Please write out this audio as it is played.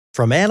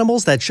From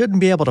animals that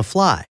shouldn't be able to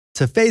fly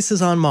to faces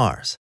on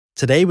Mars,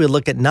 today we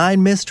look at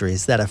 9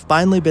 mysteries that have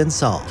finally been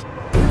solved.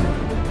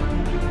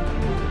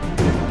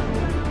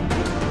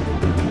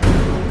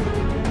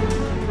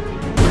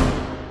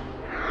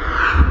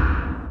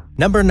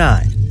 Number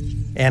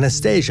 9.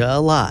 Anastasia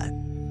alive.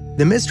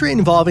 The mystery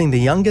involving the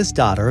youngest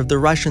daughter of the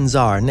Russian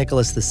Tsar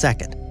Nicholas II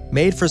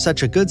made for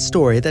such a good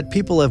story that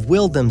people have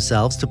willed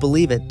themselves to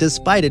believe it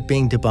despite it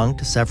being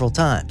debunked several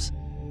times.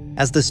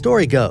 As the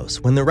story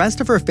goes, when the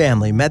rest of her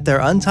family met their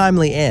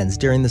untimely ends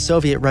during the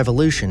Soviet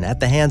Revolution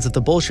at the hands of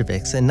the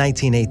Bolsheviks in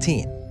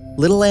 1918,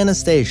 little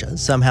Anastasia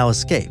somehow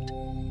escaped.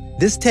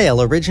 This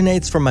tale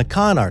originates from a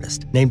con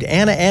artist named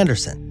Anna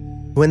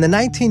Anderson, who in the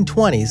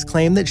 1920s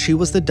claimed that she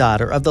was the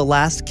daughter of the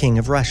last king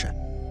of Russia.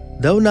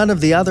 Though none of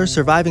the other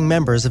surviving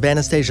members of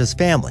Anastasia's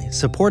family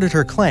supported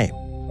her claim,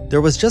 there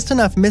was just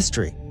enough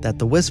mystery that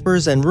the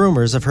whispers and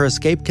rumors of her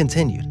escape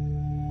continued.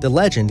 The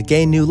legend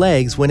gained new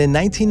legs when in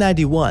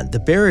 1991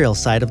 the burial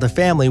site of the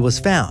family was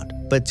found,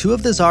 but 2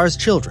 of the Tsar's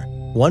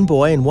children, 1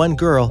 boy and 1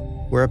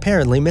 girl, were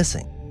apparently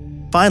missing.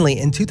 Finally,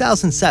 in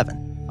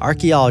 2007,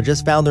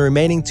 archaeologists found the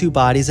remaining 2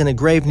 bodies in a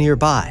grave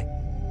nearby,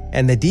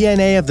 and the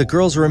DNA of the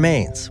girls'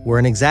 remains were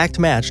an exact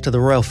match to the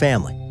royal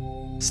family.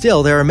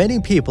 Still, there are many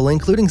people,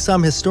 including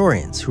some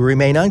historians, who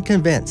remain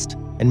unconvinced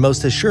and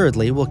most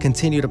assuredly will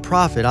continue to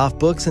profit off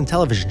books and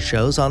television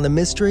shows on the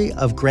mystery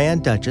of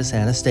Grand Duchess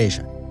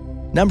Anastasia.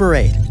 Number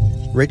 8.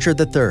 Richard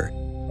III.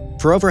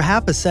 For over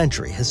half a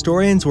century,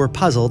 historians were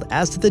puzzled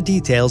as to the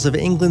details of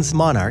England's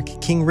monarch,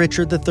 King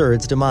Richard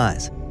III's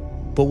demise.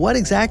 But what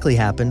exactly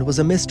happened was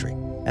a mystery,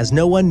 as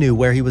no one knew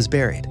where he was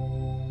buried.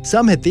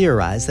 Some had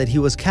theorized that he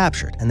was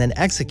captured and then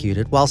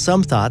executed, while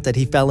some thought that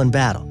he fell in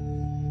battle.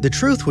 The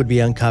truth would be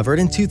uncovered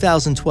in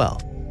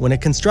 2012, when a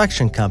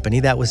construction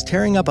company that was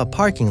tearing up a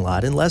parking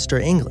lot in Leicester,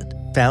 England,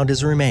 found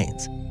his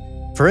remains.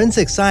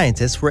 Forensic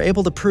scientists were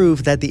able to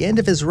prove that the end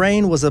of his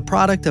reign was a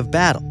product of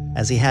battle,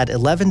 as he had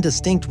 11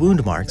 distinct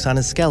wound marks on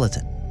his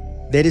skeleton.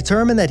 They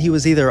determined that he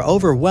was either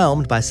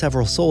overwhelmed by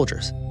several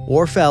soldiers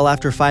or fell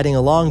after fighting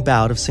a long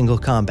bout of single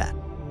combat.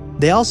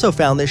 They also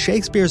found that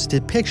Shakespeare's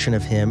depiction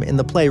of him in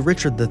the play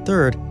Richard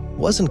III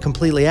wasn't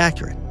completely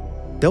accurate.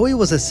 Though he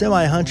was a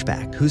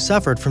semi-hunchback who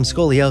suffered from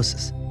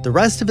scoliosis, the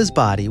rest of his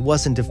body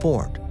wasn't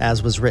deformed,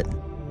 as was written.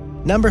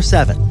 Number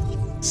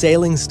 7.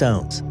 Sailing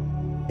stones.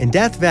 In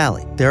Death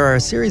Valley, there are a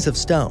series of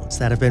stones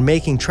that have been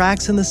making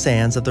tracks in the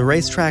sands of the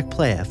racetrack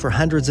playa for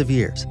hundreds of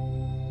years.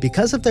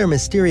 Because of their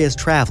mysterious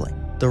traveling,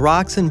 the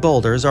rocks and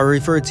boulders are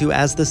referred to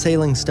as the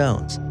sailing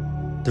stones.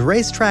 The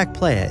racetrack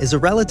playa is a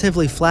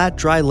relatively flat,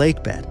 dry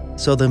lake bed,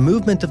 so the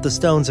movement of the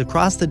stones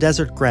across the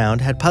desert ground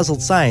had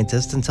puzzled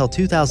scientists until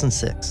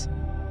 2006.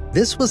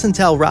 This was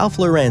until Ralph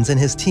Lorenz and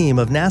his team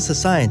of NASA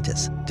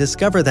scientists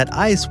discovered that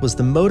ice was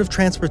the mode of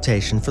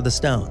transportation for the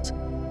stones.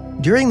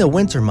 During the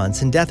winter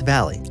months in Death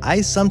Valley,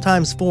 ice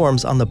sometimes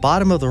forms on the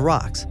bottom of the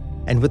rocks,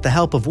 and with the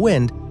help of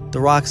wind, the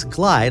rocks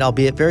glide,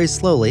 albeit very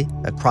slowly,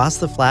 across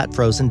the flat,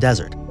 frozen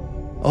desert.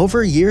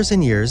 Over years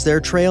and years,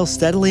 their trail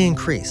steadily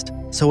increased,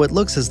 so it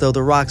looks as though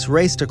the rocks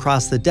raced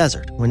across the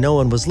desert when no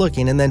one was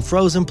looking and then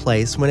froze in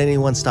place when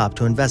anyone stopped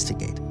to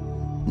investigate.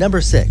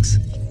 Number 6.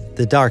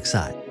 The dark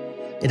side.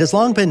 It has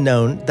long been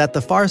known that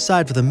the far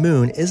side of the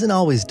moon isn't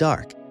always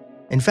dark.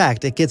 In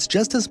fact, it gets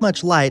just as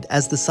much light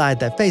as the side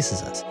that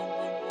faces us.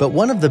 But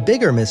one of the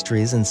bigger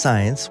mysteries in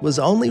science was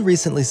only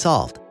recently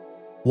solved.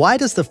 Why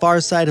does the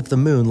far side of the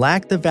moon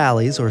lack the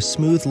valleys or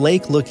smooth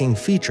lake-looking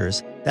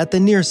features that the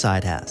near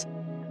side has?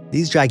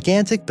 These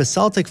gigantic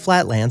basaltic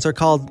flatlands are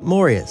called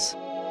morias,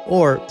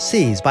 or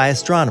seas by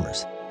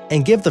astronomers,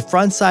 and give the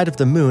front side of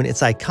the moon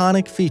its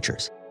iconic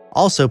features,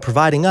 also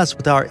providing us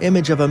with our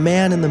image of a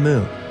man in the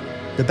moon.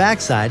 The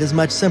backside is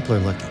much simpler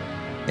looking.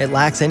 It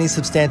lacks any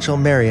substantial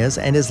mareas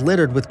and is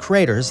littered with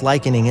craters,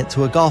 likening it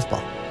to a golf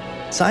ball.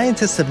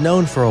 Scientists have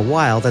known for a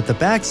while that the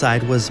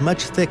backside was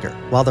much thicker,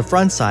 while the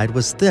front side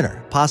was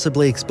thinner,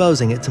 possibly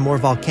exposing it to more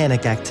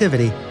volcanic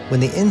activity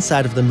when the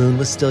inside of the moon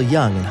was still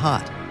young and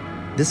hot.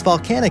 This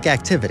volcanic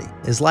activity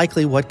is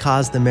likely what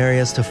caused the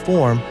mareas to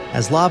form,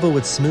 as lava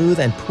would smooth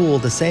and pool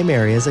the same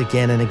areas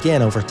again and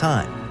again over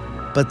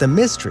time. But the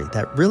mystery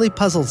that really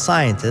puzzled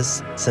scientists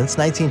since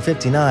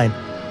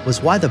 1959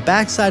 was why the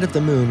backside of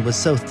the moon was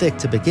so thick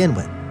to begin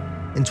with.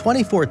 In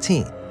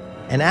 2014,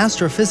 an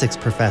astrophysics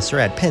professor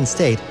at Penn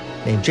State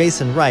named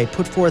Jason Wright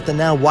put forth a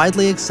now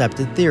widely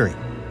accepted theory.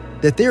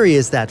 The theory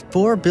is that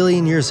 4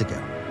 billion years ago,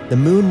 the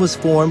moon was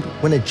formed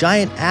when a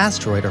giant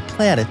asteroid or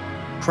planet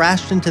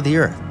crashed into the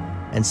Earth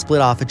and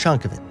split off a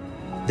chunk of it.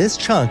 This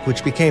chunk,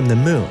 which became the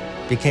moon,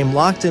 became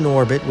locked in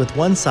orbit with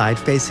one side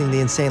facing the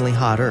insanely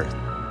hot Earth.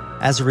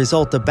 As a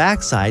result, the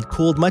backside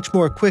cooled much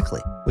more quickly,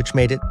 which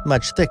made it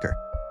much thicker.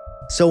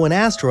 So when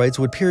asteroids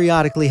would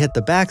periodically hit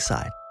the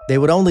backside, they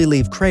would only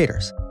leave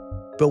craters.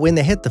 But when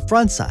they hit the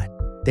front side,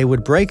 they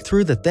would break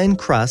through the thin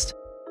crust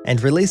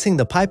and releasing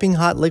the piping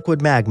hot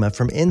liquid magma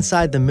from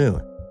inside the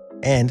moon,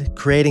 and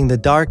creating the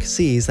dark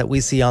seas that we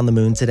see on the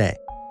moon today.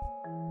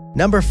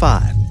 Number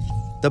 5.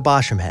 The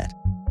Bosham Head.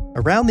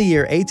 Around the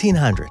year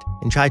 1800,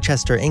 in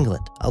Chichester,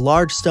 England, a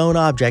large stone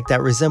object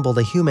that resembled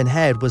a human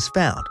head was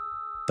found,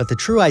 but the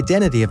true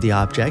identity of the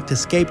object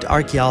escaped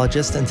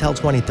archaeologists until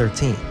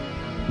 2013.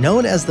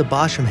 Known as the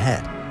Bosham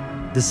Head,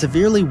 the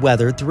severely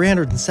weathered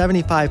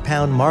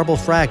 375-pound marble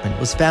fragment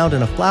was found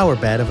in a flower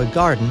bed of a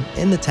garden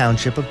in the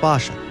township of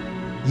Bosham.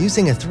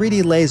 Using a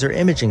 3D laser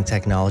imaging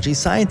technology,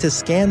 scientists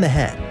scanned the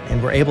head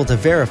and were able to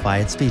verify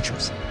its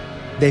features.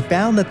 They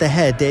found that the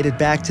head dated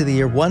back to the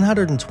year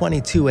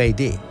 122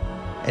 AD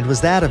and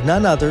was that of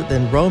none other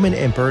than Roman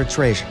Emperor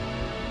Trajan.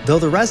 Though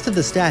the rest of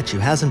the statue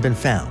hasn't been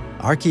found,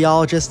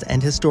 archaeologists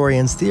and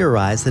historians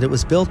theorize that it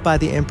was built by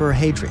the Emperor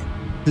Hadrian,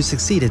 who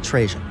succeeded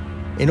Trajan,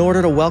 in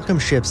order to welcome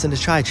ships into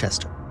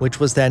Chichester, which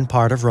was then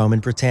part of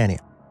Roman Britannia.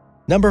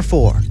 Number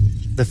 4.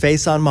 The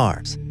Face on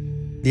Mars.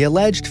 The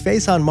alleged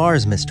Face on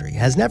Mars mystery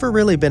has never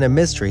really been a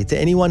mystery to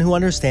anyone who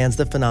understands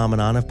the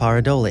phenomenon of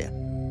pareidolia,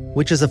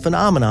 which is a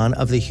phenomenon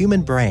of the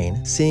human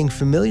brain seeing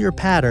familiar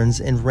patterns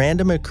in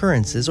random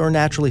occurrences or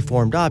naturally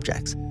formed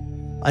objects.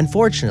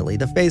 Unfortunately,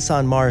 the Face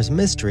on Mars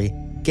mystery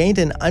gained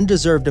an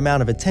undeserved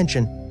amount of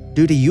attention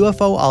due to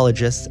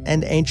UFOologists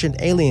and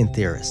ancient alien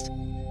theorists,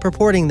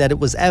 purporting that it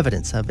was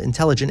evidence of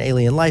intelligent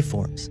alien life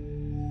forms.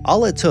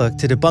 All it took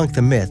to debunk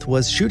the myth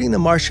was shooting the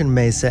Martian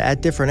mesa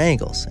at different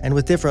angles and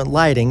with different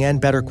lighting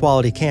and better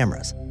quality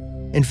cameras.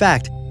 In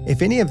fact,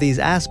 if any of these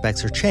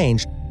aspects are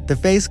changed, the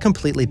face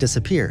completely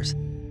disappears.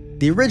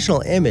 The original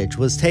image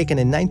was taken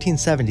in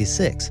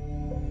 1976,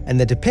 and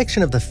the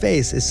depiction of the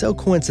face is so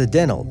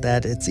coincidental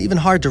that it's even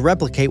hard to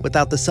replicate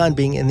without the sun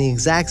being in the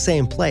exact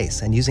same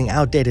place and using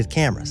outdated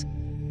cameras.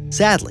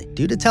 Sadly,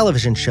 due to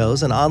television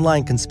shows and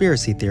online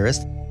conspiracy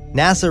theorists,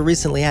 NASA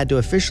recently had to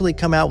officially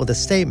come out with a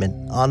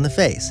statement on the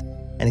face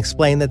and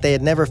explain that they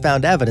had never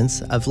found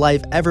evidence of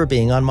life ever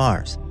being on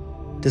Mars.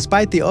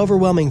 Despite the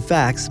overwhelming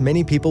facts,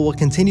 many people will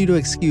continue to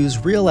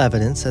excuse real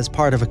evidence as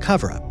part of a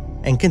cover-up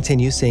and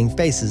continue seeing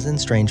faces in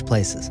strange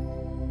places.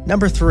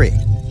 Number 3.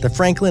 The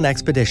Franklin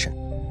Expedition.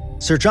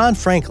 Sir John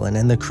Franklin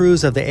and the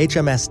crews of the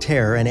HMS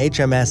Terror and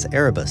HMS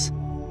Erebus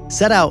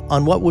set out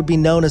on what would be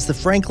known as the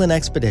Franklin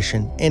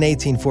Expedition in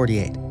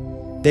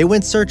 1848. They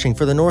went searching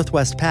for the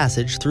Northwest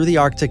Passage through the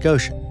Arctic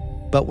Ocean,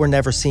 but were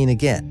never seen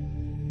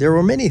again. There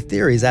were many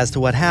theories as to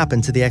what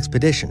happened to the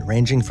expedition,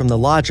 ranging from the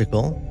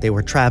logical, they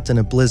were trapped in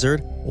a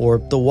blizzard, or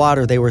the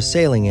water they were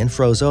sailing in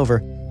froze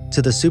over,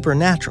 to the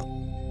supernatural,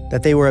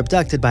 that they were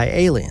abducted by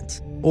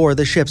aliens, or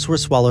the ships were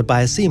swallowed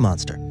by a sea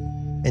monster.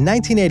 In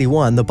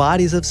 1981, the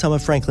bodies of some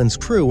of Franklin's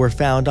crew were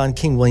found on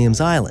King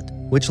William's Island,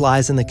 which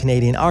lies in the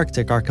Canadian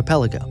Arctic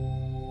archipelago.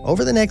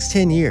 Over the next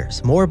 10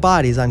 years, more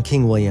bodies on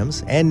King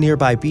William's and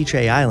nearby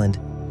Beechay Island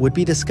would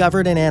be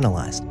discovered and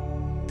analyzed.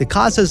 The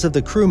causes of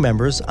the crew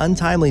members'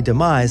 untimely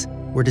demise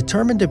were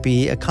determined to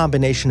be a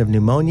combination of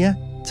pneumonia,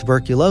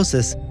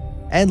 tuberculosis,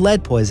 and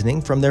lead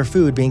poisoning from their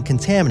food being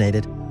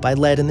contaminated by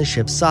lead in the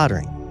ship's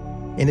soldering.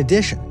 In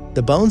addition,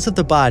 the bones of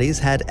the bodies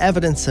had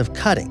evidence of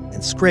cutting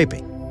and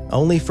scraping,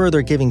 only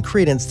further giving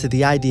credence to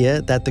the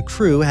idea that the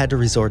crew had to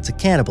resort to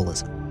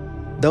cannibalism.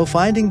 Though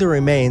finding the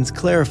remains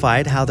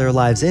clarified how their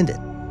lives ended,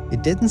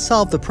 it didn't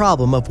solve the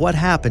problem of what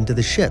happened to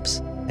the ships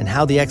and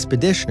how the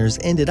expeditioners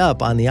ended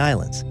up on the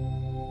islands.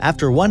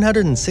 After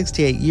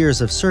 168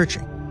 years of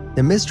searching,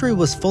 the mystery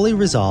was fully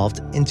resolved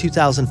in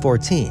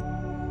 2014,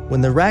 when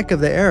the wreck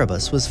of the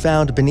Erebus was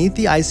found beneath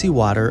the icy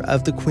water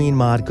of the Queen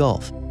Maud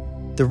Gulf.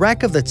 The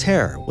wreck of the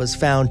Terror was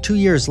found 2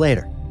 years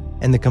later,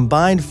 and the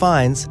combined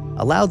finds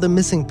allowed the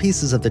missing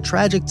pieces of the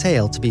tragic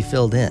tale to be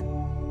filled in.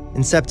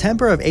 In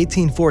September of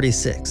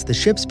 1846, the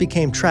ships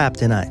became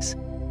trapped in ice.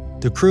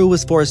 The crew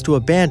was forced to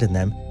abandon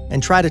them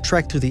and try to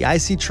trek through the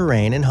icy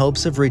terrain in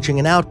hopes of reaching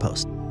an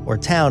outpost or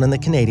town in the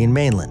Canadian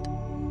mainland.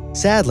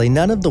 Sadly,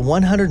 none of the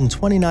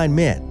 129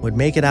 men would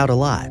make it out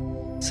alive,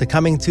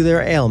 succumbing to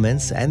their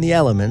ailments and the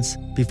elements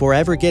before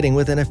ever getting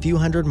within a few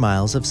hundred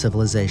miles of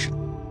civilization.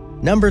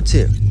 Number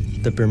 2.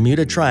 The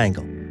Bermuda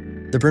Triangle.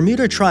 The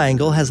Bermuda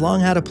Triangle has long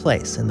had a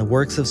place in the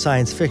works of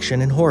science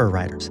fiction and horror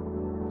writers,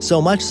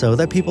 so much so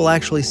that people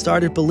actually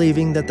started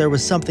believing that there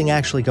was something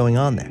actually going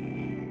on there.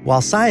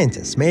 While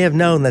scientists may have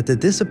known that the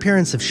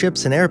disappearance of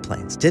ships and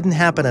airplanes didn't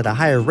happen at a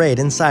higher rate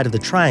inside of the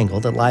triangle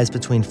that lies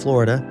between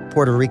Florida,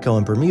 Puerto Rico,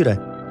 and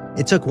Bermuda,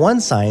 it took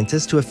one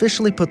scientist to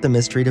officially put the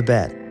mystery to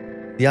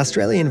bed. The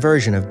Australian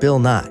version of Bill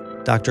Nye,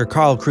 Dr.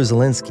 Carl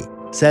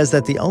Kruzelinski, says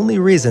that the only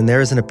reason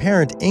there is an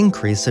apparent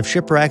increase of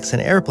shipwrecks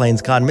and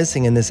airplanes gone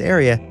missing in this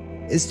area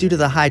is due to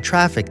the high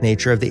traffic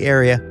nature of the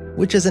area,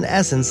 which is in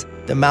essence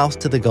the mouth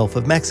to the Gulf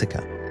of Mexico.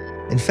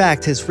 In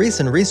fact, his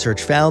recent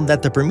research found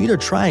that the Bermuda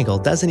Triangle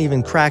doesn't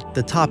even crack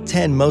the top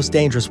 10 most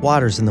dangerous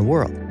waters in the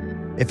world.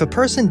 If a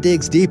person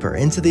digs deeper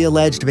into the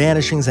alleged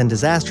vanishings and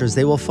disasters,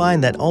 they will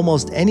find that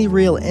almost any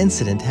real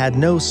incident had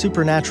no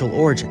supernatural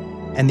origin,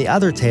 and the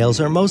other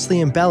tales are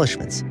mostly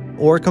embellishments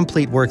or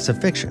complete works of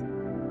fiction.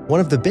 One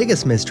of the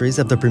biggest mysteries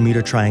of the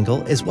Bermuda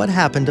Triangle is what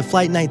happened to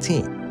Flight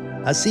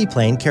 19, a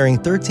seaplane carrying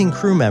 13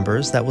 crew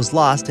members that was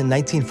lost in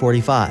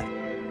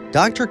 1945.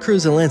 Dr.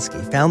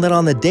 Kruzelinski found that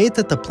on the date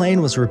that the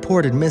plane was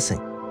reported missing,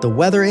 the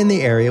weather in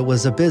the area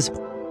was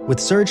abysmal, with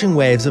surging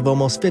waves of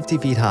almost 50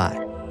 feet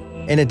high.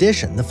 In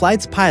addition, the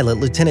flight's pilot,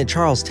 Lieutenant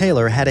Charles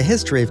Taylor, had a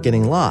history of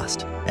getting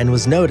lost and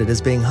was noted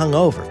as being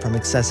hungover from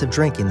excessive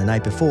drinking the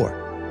night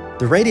before.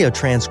 The radio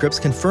transcripts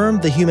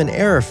confirmed the human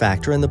error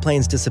factor in the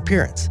plane's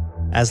disappearance,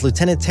 as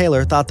Lieutenant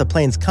Taylor thought the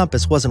plane's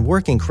compass wasn't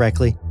working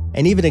correctly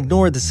and even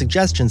ignored the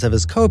suggestions of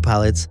his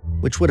co-pilots,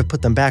 which would have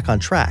put them back on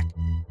track.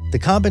 The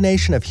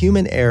combination of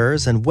human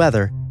errors and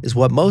weather is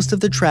what most of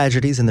the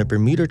tragedies in the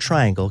Bermuda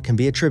Triangle can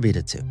be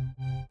attributed to.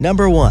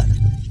 Number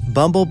 1.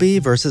 Bumblebee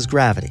versus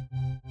gravity.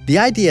 The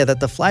idea that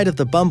the flight of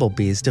the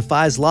bumblebees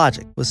defies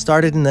logic was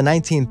started in the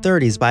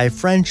 1930s by a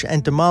French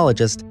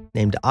entomologist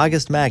named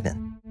Auguste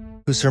Magnin,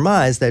 who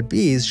surmised that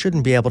bees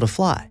shouldn't be able to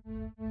fly.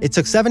 It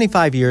took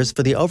 75 years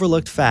for the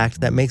overlooked fact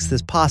that makes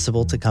this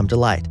possible to come to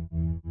light.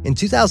 In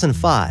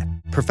 2005,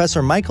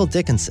 Professor Michael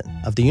Dickinson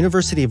of the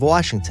University of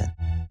Washington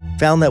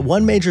found that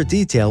one major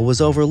detail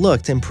was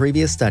overlooked in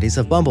previous studies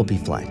of bumblebee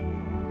flight: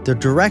 the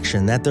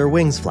direction that their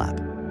wings flap.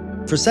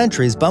 For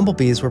centuries,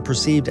 bumblebees were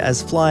perceived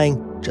as flying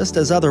just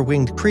as other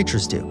winged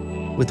creatures do,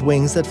 with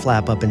wings that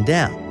flap up and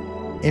down.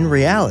 In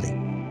reality,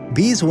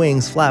 bees'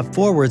 wings flap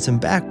forwards and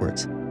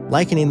backwards,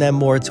 likening them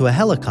more to a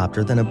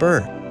helicopter than a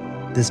bird.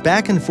 This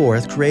back and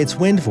forth creates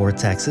wind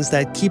vortexes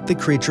that keep the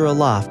creature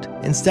aloft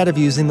instead of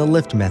using the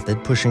lift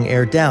method, pushing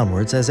air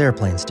downwards as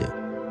airplanes do.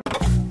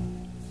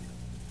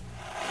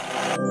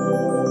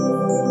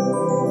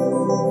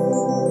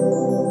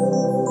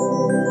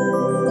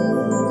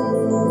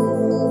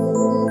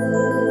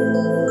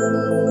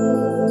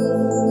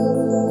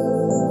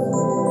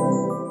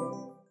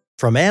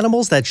 From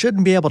animals that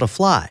shouldn't be able to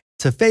fly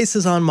to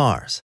faces on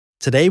Mars,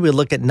 today we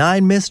look at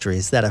 9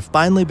 mysteries that have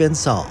finally been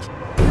solved.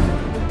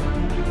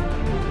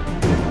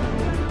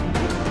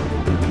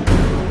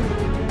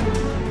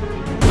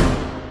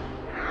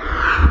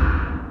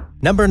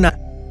 Number 9.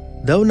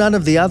 Though none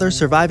of the other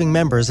surviving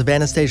members of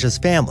Anastasia's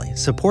family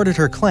supported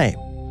her claim,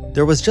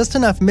 there was just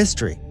enough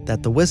mystery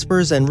that the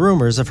whispers and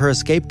rumors of her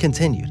escape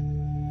continued.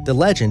 The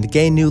legend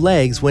gained new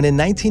legs when in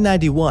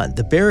 1991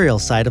 the burial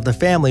site of the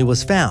family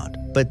was found,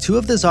 but 2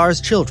 of the Tsar's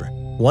children,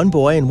 one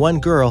boy and one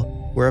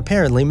girl, were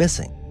apparently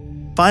missing.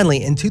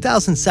 Finally, in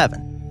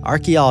 2007,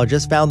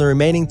 archaeologists found the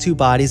remaining 2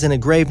 bodies in a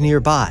grave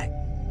nearby,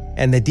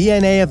 and the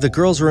DNA of the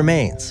girls'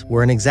 remains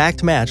were an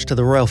exact match to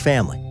the royal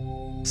family.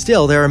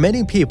 Still, there are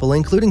many people,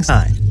 including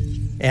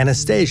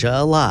Anastasia,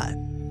 alive.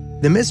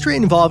 The mystery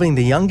involving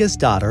the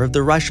youngest daughter of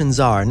the Russian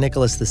Tsar,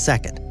 Nicholas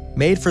II,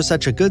 made for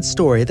such a good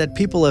story that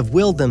people have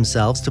willed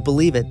themselves to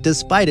believe it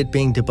despite it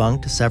being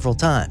debunked several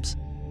times.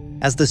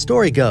 As the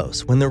story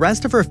goes, when the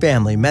rest of her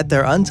family met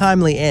their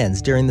untimely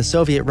ends during the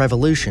Soviet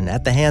Revolution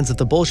at the hands of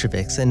the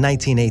Bolsheviks in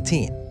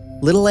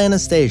 1918, little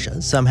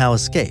Anastasia somehow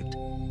escaped.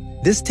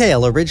 This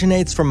tale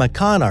originates from a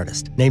con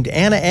artist named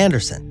Anna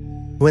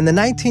Anderson, who in the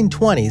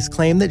 1920s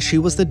claimed that she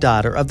was the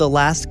daughter of the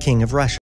last king of Russia.